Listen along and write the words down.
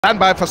Stand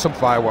by for some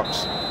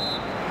fireworks.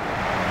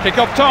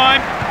 Kick-off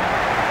time.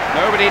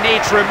 Nobody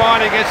needs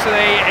reminding us of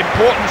the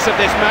importance of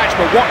this match,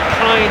 but what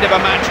kind of a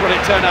match will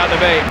it turn out to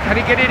be? Can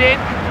he get it in?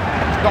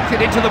 He's knocked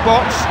it into the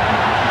box.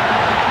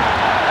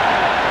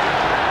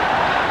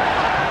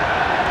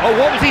 Oh,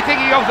 what was he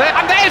thinking of there?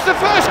 And there's the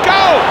first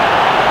goal!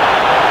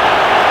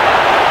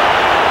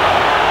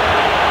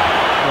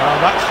 Well,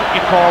 that's what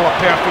you call a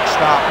perfect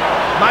start.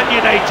 Man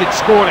United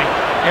scoring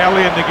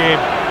early in the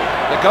game.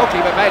 The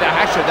goalkeeper made a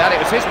hash of that,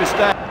 it was his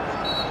mistake.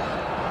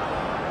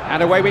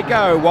 And away we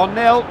go, 1-0.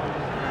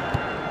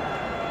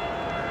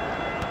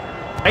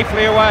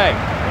 Safely away.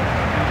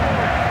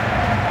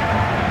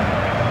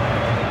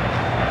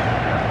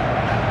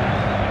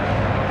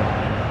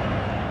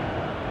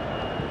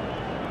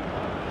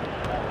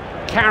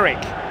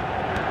 Carrick.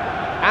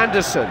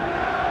 Anderson.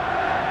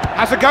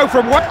 Has a go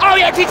from one. Oh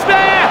yes, it's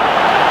there!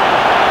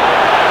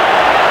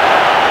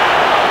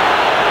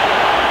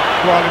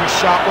 Well, he was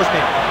sharp, wasn't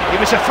he? He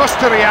was the first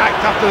to react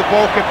after the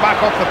ball came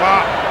back off the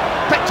bar.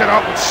 Picked it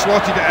up and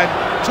slotted it in.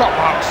 Top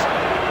marks.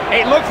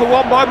 It looked for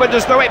one moment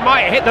as though it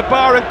might hit the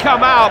bar and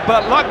come out,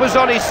 but luck was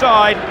on his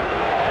side.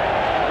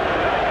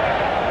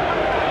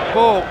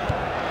 Ball.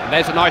 And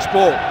there's a nice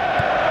ball.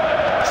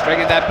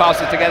 Stringing their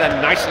passes together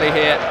nicely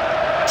here.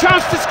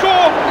 Chance to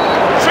score!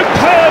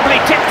 Superbly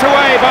tipped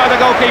away by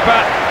the goalkeeper.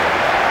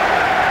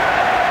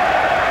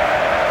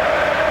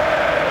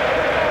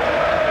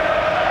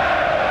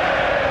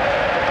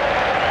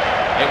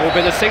 It will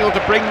be the signal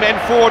to bring men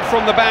forward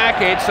from the back.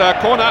 It's a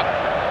corner.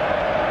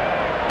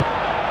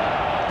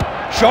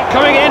 Shot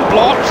coming in,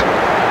 blocked.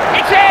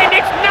 It's in!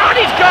 It's not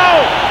his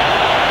goal!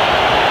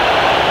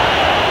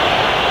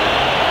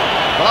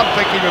 Well, I'm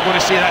thinking we're going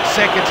to see that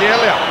seconds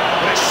earlier,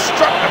 but it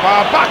struck the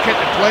bar back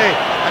into play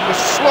and was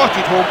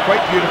slotted home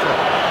quite beautifully.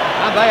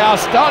 And they are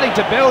starting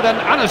to build an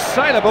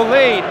unassailable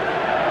lead.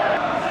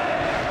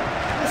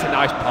 That's a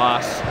nice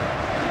pass.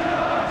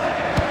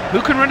 Who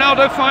can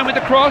Ronaldo find with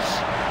the cross?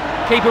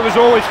 Keeper was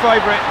always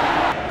favourite.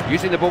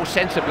 Using the ball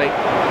sensibly.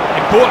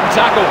 Important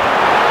tackle.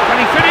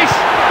 Can he finish?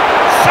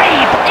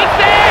 Save! It's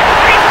there!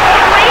 It's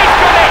Henry! He's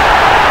got it!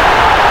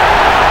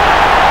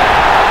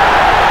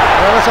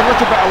 Well, there's a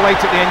little bit of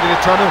light at the end of the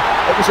tunnel.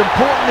 It was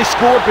important they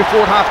scored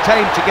before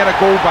half-time to get a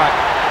goal back.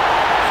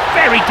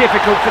 Very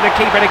difficult for the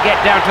keeper to get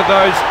down to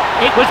those.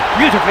 It was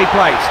beautifully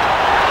placed.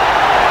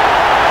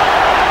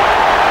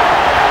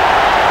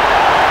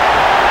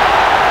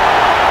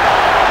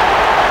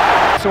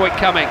 Saw it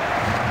coming.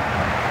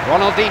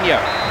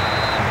 Ronaldinho.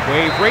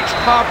 We've reached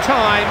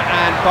half-time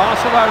and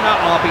Barcelona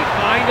are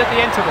behind at the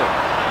interval.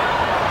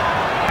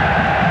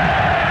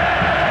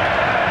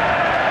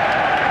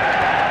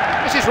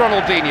 This is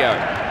Ronaldinho.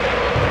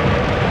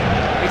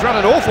 He's run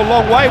an awful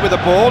long way with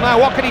the ball.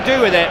 Now what can he do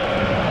with it?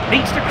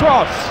 Needs to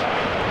cross.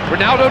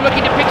 Ronaldo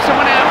looking to pick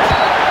someone out.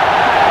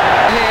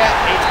 Here,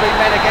 it's been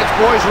men against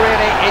boys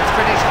really. It's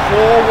finished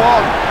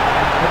 4-1.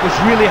 It was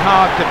really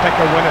hard to pick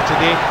a winner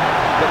today,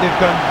 but they've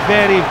done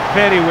very,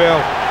 very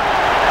well